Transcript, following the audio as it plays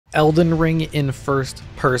Elden Ring in first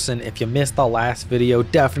person. If you missed the last video,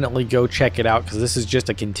 definitely go check it out because this is just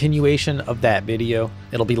a continuation of that video.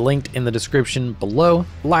 It'll be linked in the description below.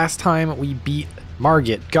 Last time we beat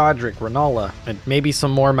Margit, Godric, Renala, and maybe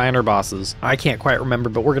some more minor bosses. I can't quite remember,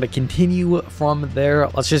 but we're gonna continue from there.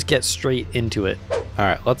 Let's just get straight into it. All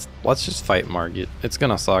right, let's just fight Margit. It's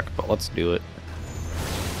gonna suck, but let's do it.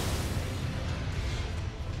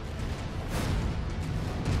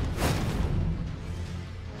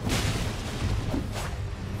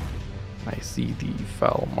 I see the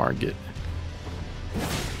foul Margit.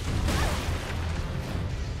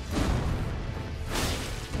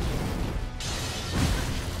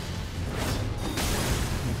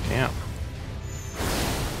 Damn.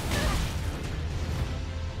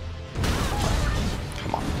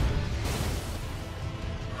 Come on.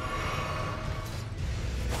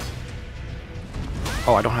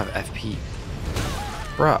 Oh, I don't have FP.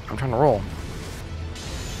 Bruh, I'm trying to roll.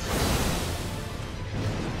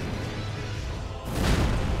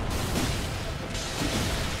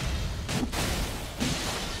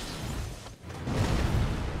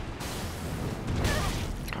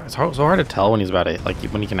 It's so hard to tell when he's about to, like,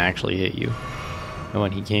 when he can actually hit you and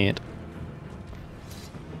when he can't.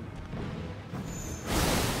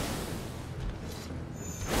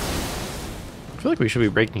 I feel like we should be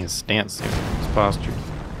breaking his stance soon, his posture.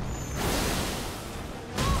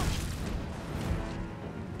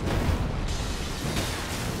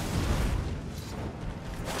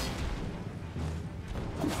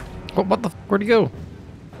 Oh, what the f? Where'd he go?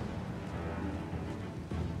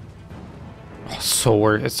 So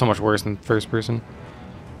worse. It's so much worse than first person.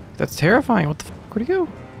 That's terrifying. What the f? Where'd he go?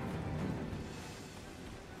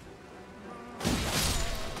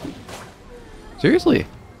 Seriously?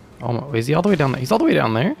 Oh, is he all the way down there? He's all the way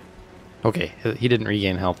down there? Okay, he didn't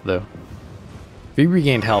regain health though. If he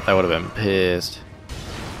regained health, I would have been pissed.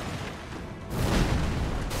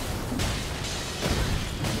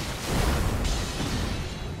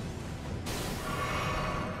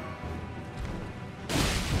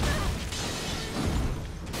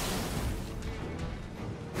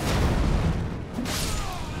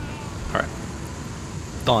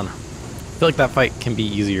 Done. I feel like that fight can be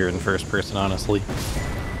easier in first person, honestly.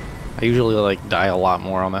 I usually like die a lot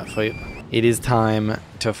more on that fight. It is time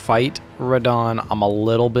to fight Radahn. I'm a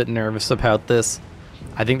little bit nervous about this.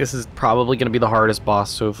 I think this is probably going to be the hardest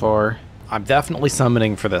boss so far. I'm definitely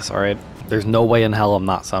summoning for this, alright? There's no way in hell I'm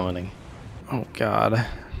not summoning. Oh god.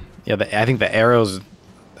 Yeah, I think the arrows,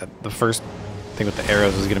 the first thing with the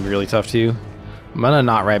arrows is going to be really tough too. I'm going to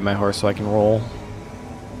not ride my horse so I can roll.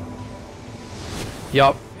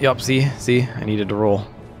 Yup, see, I needed to roll.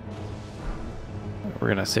 We're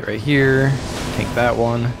gonna sit right here, take that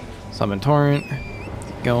one, summon Torrent,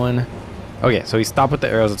 keep going. Okay, so he stopped with the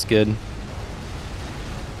arrows, it's good.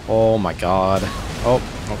 Oh my god. Oh,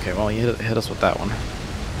 okay, well, he hit us with that one.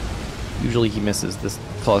 Usually he misses this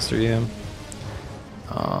cluster, yeah.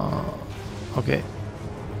 Okay.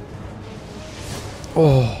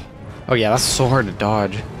 Oh yeah, that's so hard to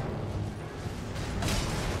dodge.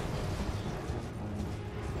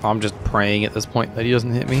 I'm just praying at this point that he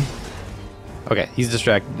doesn't hit me. Okay, he's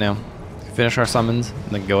distracted now. Finish our summons and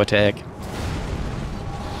then go attack.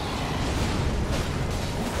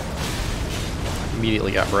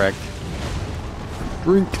 Immediately got wrecked.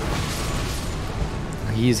 Drink.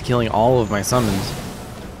 He's killing all of my summons.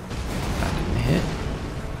 That didn't hit.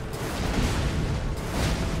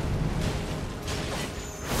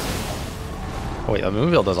 Oh wait, the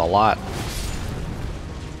Moonveil does a lot.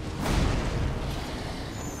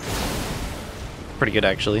 Pretty good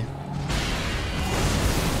actually.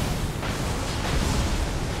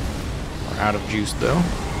 We're out of juice though.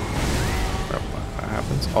 What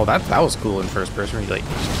happens? Oh, that was cool in first person. You like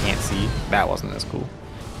just can't see. That wasn't as cool.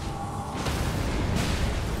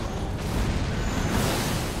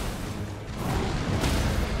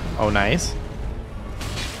 Oh, nice.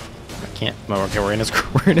 I can't. Oh, okay, we're in his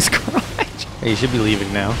garage. Hey, he should be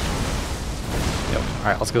leaving now. Yep. All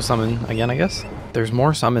right, let's go summon again, I guess. There's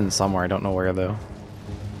more summons somewhere. I don't know where though.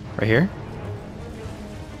 Right here?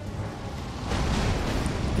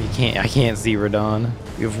 I can't see Radahn.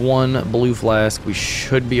 We have one blue flask. We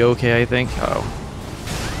should be okay, I think. Oh.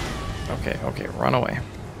 Okay, run away.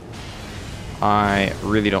 I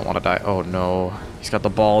really don't want to die. Oh no. He's got the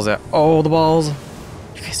balls out. Oh, the balls.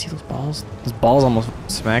 You guys see those balls? Those balls almost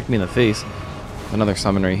smacked me in the face. Another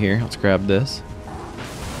summon right here. Let's grab this.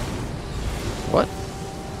 What?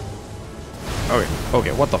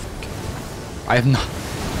 Okay, what the fuck? I have not.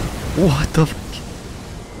 What the fuck?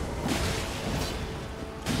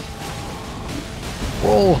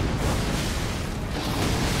 Roll!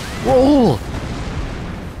 Roll!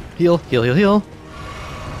 Heal, heal, heal, heal.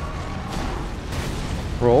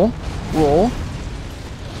 Roll, roll.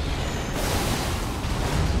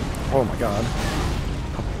 Oh my god.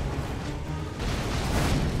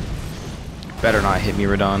 Better not hit me,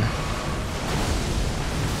 Radon.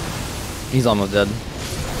 He's almost dead.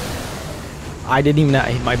 I didn't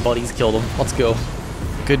even... My buddies killed him. Let's go.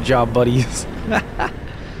 Good job, buddies.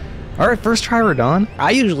 Alright, first try Radon.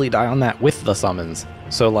 I usually die on that with the summons.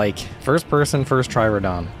 So, like, first person, first try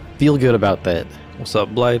Radon. Feel good about that. What's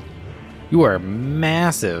up, Blythe? You are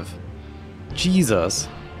massive. Jesus.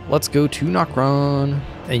 Let's go to Nokron.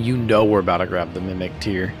 And you know we're about to grab the Mimic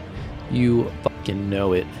tier. You fucking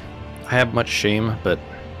know it. I have much shame, but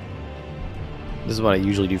this is what I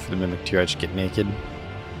usually do for the Mimic tier. I just get naked,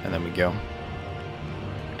 and then we go.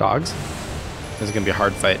 Dogs. This is going to be a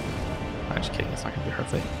hard fight. I'm just kidding. It's not going to be a hard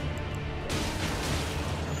fight.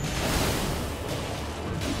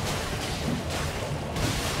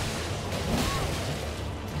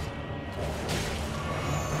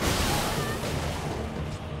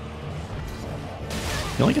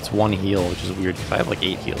 He only gets one heal, which is weird because I have like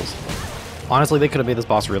 8 heals. Honestly, they could have made this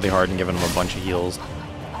boss really hard and given him a bunch of heals.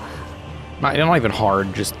 Not even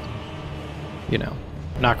hard, just, you know.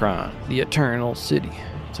 Nokron, the Eternal City.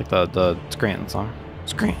 It's like the Scranton song.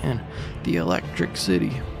 Scranton, the Electric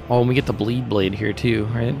City. Oh, and we get the Bleed Blade here too,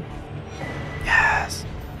 right? Yes.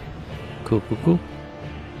 Cool, cool, cool.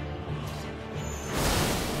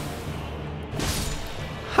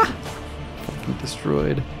 Ha! Fucking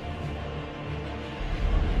destroyed.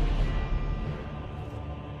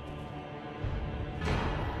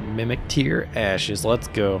 Mimic tier ashes. Let's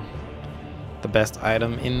go. The best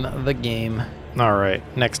item in the game. Alright,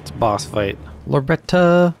 next boss fight.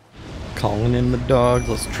 Loretta. Calling in the dogs.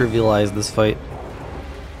 Let's trivialize this fight.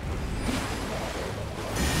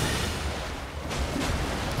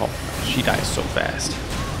 Oh, she dies so fast.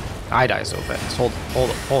 I die so fast. Hold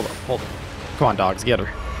up. Come on, dogs, get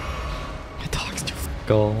her. My dog's too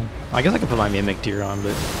go. I guess I could put my Mimic tier on,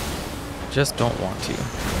 but just don't want to.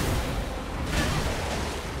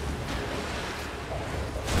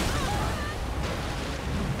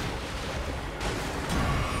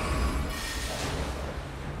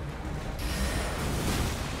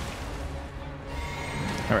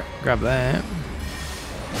 Alright, grab that.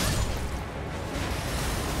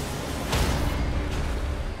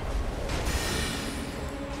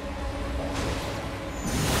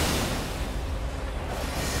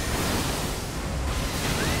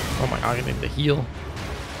 Oh my god, I need to heal.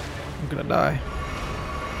 I'm gonna die.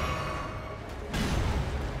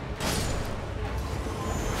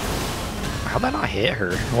 How'd that not hit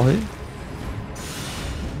her? What?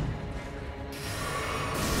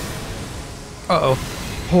 Uh-oh.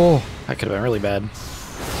 Oh, that could have been really bad.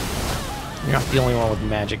 You're not the only one with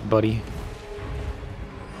magic, buddy.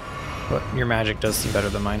 But your magic does seem better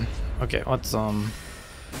than mine. Okay, let's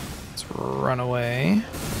run away.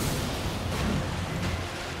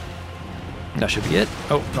 That should be it.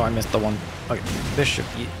 Oh, no, I missed the one. Okay, this should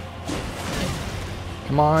be it.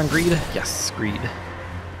 Come on, greed. Yes, greed.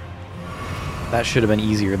 That should have been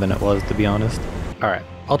easier than it was, to be honest. Alright,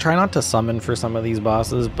 I'll try not to summon for some of these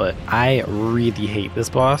bosses, but I really hate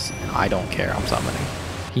this boss, and I don't care, I'm summoning.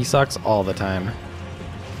 He sucks all the time.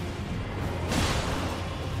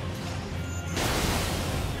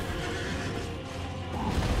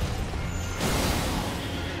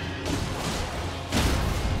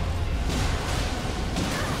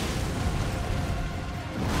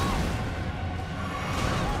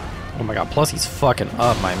 Oh my god, plus he's fucking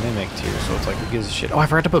up my Mimic too, so it's like, who gives a shit? Oh, I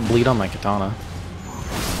forgot to put bleed on my katana.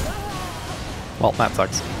 Well, that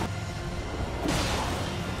sucks.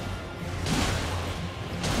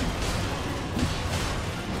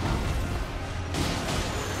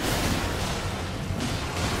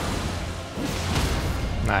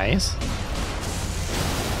 Nice.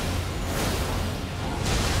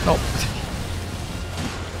 Oh.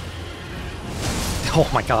 Oh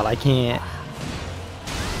my god, I can't.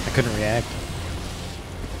 I couldn't react.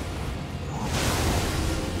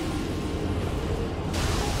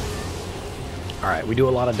 Alright, we do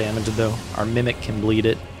a lot of damage though. Our Mimic can bleed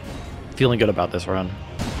it. Feeling good about this run.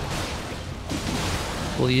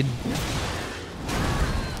 Bleed.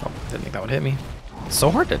 Oh, didn't think that would hit me. It's so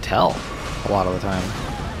hard to tell a lot of the time.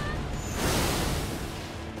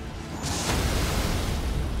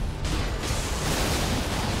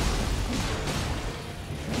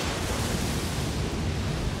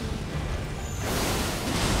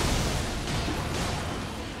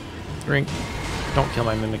 Drink. Don't kill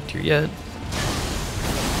my Mimic tier yet.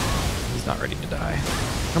 He's not ready to die.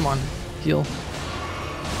 Come on, heal.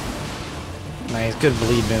 Nice, good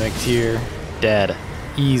bleed Mimic tier. Dead.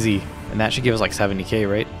 Easy. And that should give us like 70k,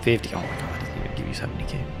 right? 50. Oh my god, it doesn't even give you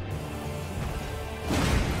 70k.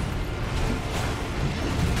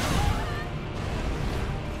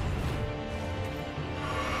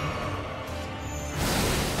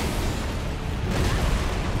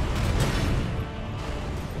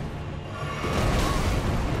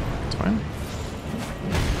 It's fine.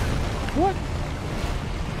 What?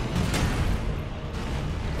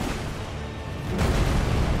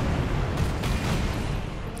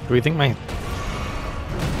 Do we think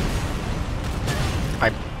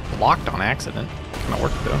I blocked on accident. Kind of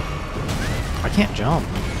worked though. I can't jump.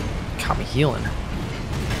 Got me healing.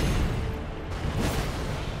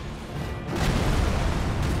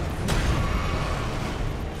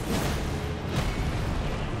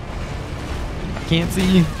 I can't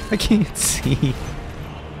see. I can't see.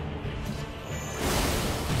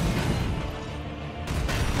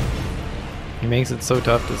 He makes it so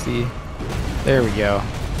tough to see. There we go.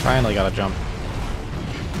 Finally got a jump.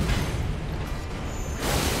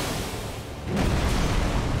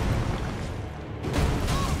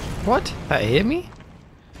 What? That hit me?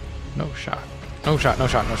 No shot. No shot, no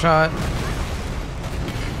shot, no shot.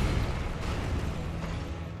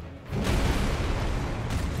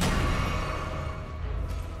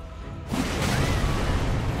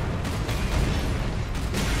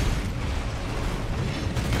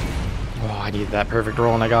 Oh, I needed that perfect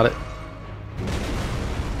roll and I got it.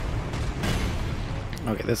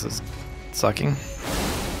 Okay, this is sucking.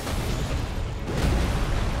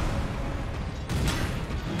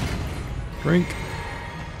 Drink.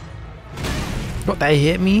 What, that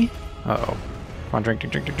hit me? Uh-oh. Come on, drink,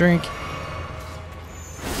 drink, drink, drink, drink.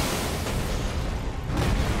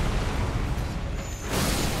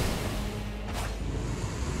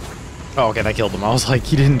 Oh, okay, that killed him. I was like,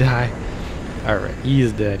 he didn't die. Alright, he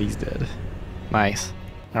is dead, he's dead. Nice.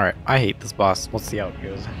 Alright, I hate this boss. Let's see how it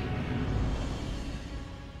goes.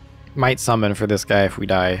 Might summon for this guy if we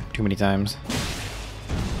die too many times.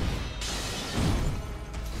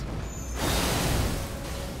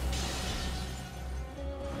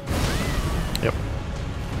 Yep.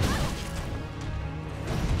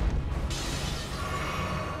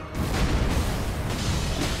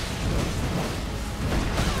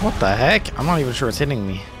 What the heck? I'm not even sure it's hitting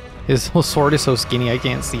me. His whole sword is so skinny I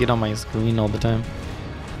can't see it on my screen all the time.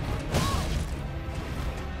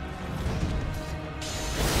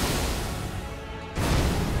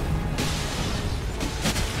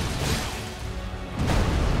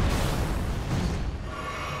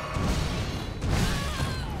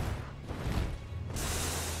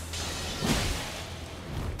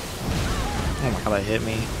 Oh my god, that hit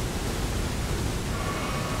me.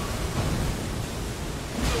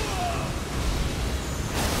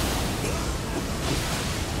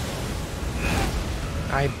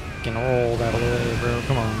 I can roll that away, bro.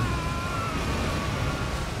 Come on.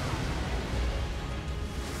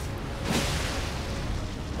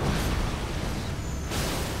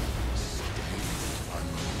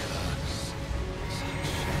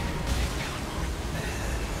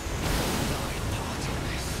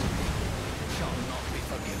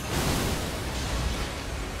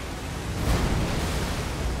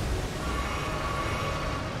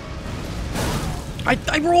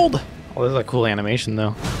 I rolled! Oh, this is a cool animation,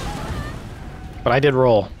 though. But I did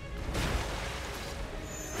roll.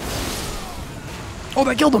 Oh,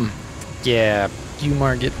 that killed him! Yeah, you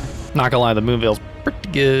mark it. Not gonna lie, the Moonveil's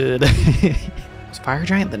pretty good. Was Fire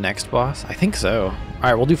Giant the next boss? I think so.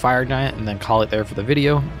 Alright, we'll do Fire Giant and then call it there for the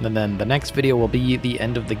video. And then the next video will be the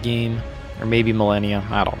end of the game. Or maybe Millennia.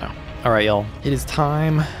 I don't know. Alright, y'all. It is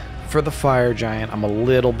time for the Fire Giant. I'm a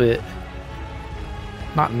little bit...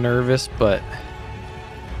 not nervous, but...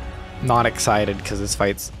 not excited because this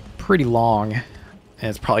fight's pretty long and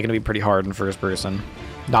it's probably going to be pretty hard in first person.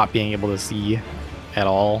 Not being able to see at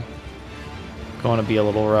all. Going to be a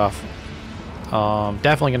little rough.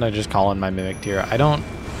 Definitely going to just call in my Mimic Tier.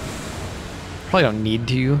 Probably don't need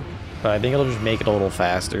to, but I think it'll just make it a little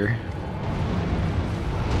faster.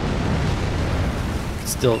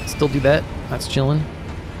 Still do that. That's chilling.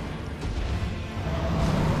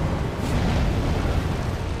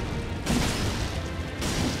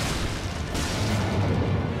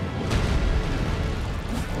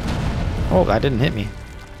 Oh, that didn't hit me.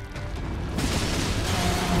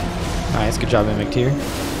 Nice, good job, Mimic Tier.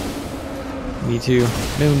 Me too.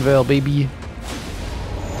 Moonveil, baby.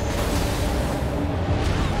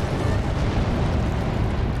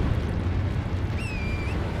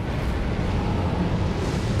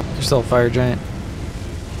 Yourself, Fire Giant.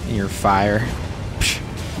 And your fire. Psh.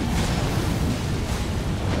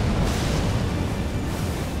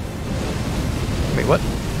 Wait, what?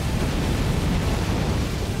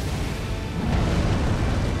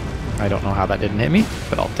 I don't know how that didn't hit me,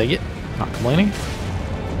 but I'll take it. Not complaining.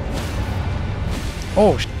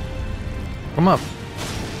 Oh, come up.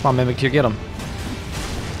 Come on, Mimic Tear, get him.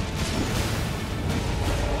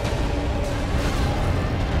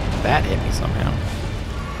 That hit me somehow.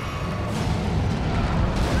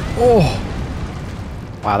 Oh!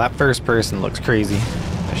 Wow, that first person looks crazy.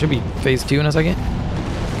 That should be phase 2 in a second.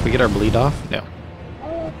 Can we get our bleed off? No.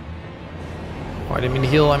 Oh, I didn't mean to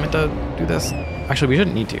heal. I meant to do this. Actually, we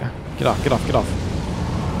shouldn't need to. Get off, get off, get off.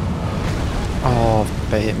 Oh,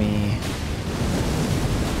 that hit me.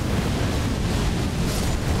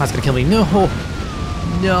 That's gonna kill me. No!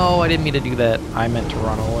 No, I didn't mean to do that. I meant to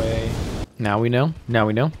run away. Now we know. Now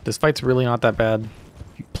we know. This fight's really not that bad.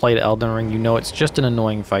 If you played Elden Ring, you know it's just an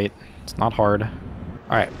annoying fight. It's not hard.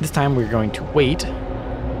 Alright, this time we're going to wait.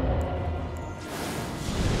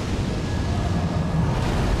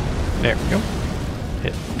 There we go.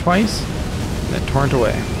 Hit twice, and then torrent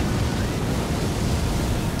away.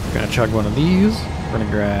 We're gonna chug one of these. We're gonna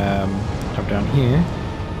grab, jump down here.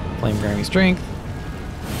 Flame Grammy Strength.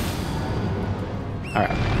 Alright,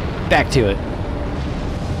 back to it.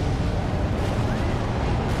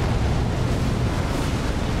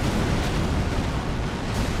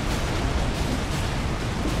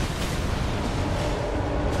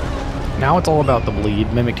 Now it's all about the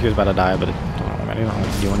bleed. Mimic Tear's about to die, but I don't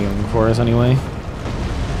have to do anything for us anyway.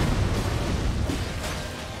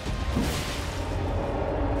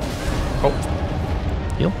 Oh.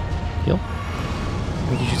 Heal. Heal. I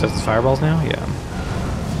think he shoots out his fireballs now? Yeah.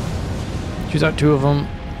 Shoots out 2 of them.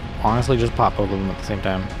 Honestly, just pop both of them at the same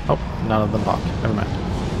time. Oh, none of them popped. Never mind.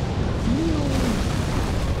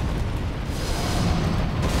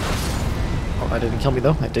 Oh, that didn't kill me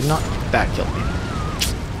though. That did not. That killed me.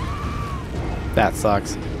 That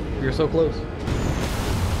sucks. You're so close.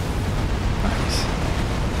 Nice.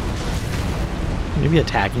 Maybe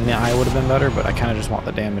attacking the eye would have been better, but I kind of just want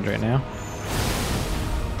the damage right now.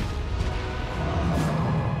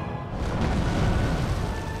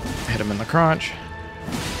 Hit him in the crotch.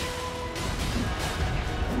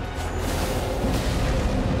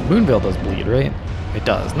 Moonveil does bleed, right? It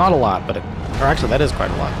does. Not a lot, but it... Or actually, that is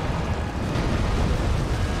quite a lot.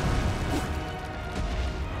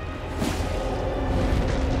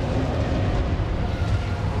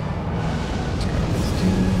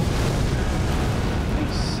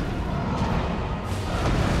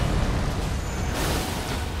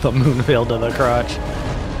 The Moonveil to the crotch.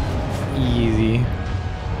 Easy.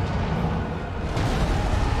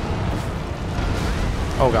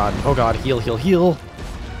 Oh god, heal, heal, heal.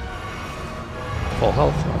 Full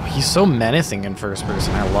health. Oh, he's so menacing in first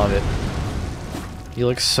person, I love it. He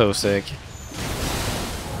looks so sick.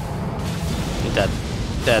 He's dead.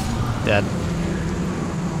 Dead. Dead.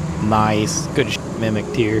 Nice. Good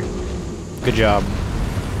Mimic Tear. Good job.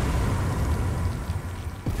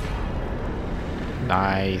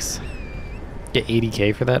 Nice. Get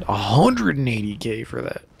 80k for that? 180k for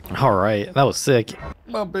that. Alright, that was sick.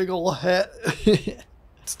 My big ol' hat.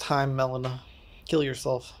 It's time, Melina. Kill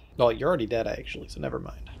yourself. Oh, you're already dead, actually, so never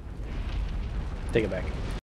mind. Take it back.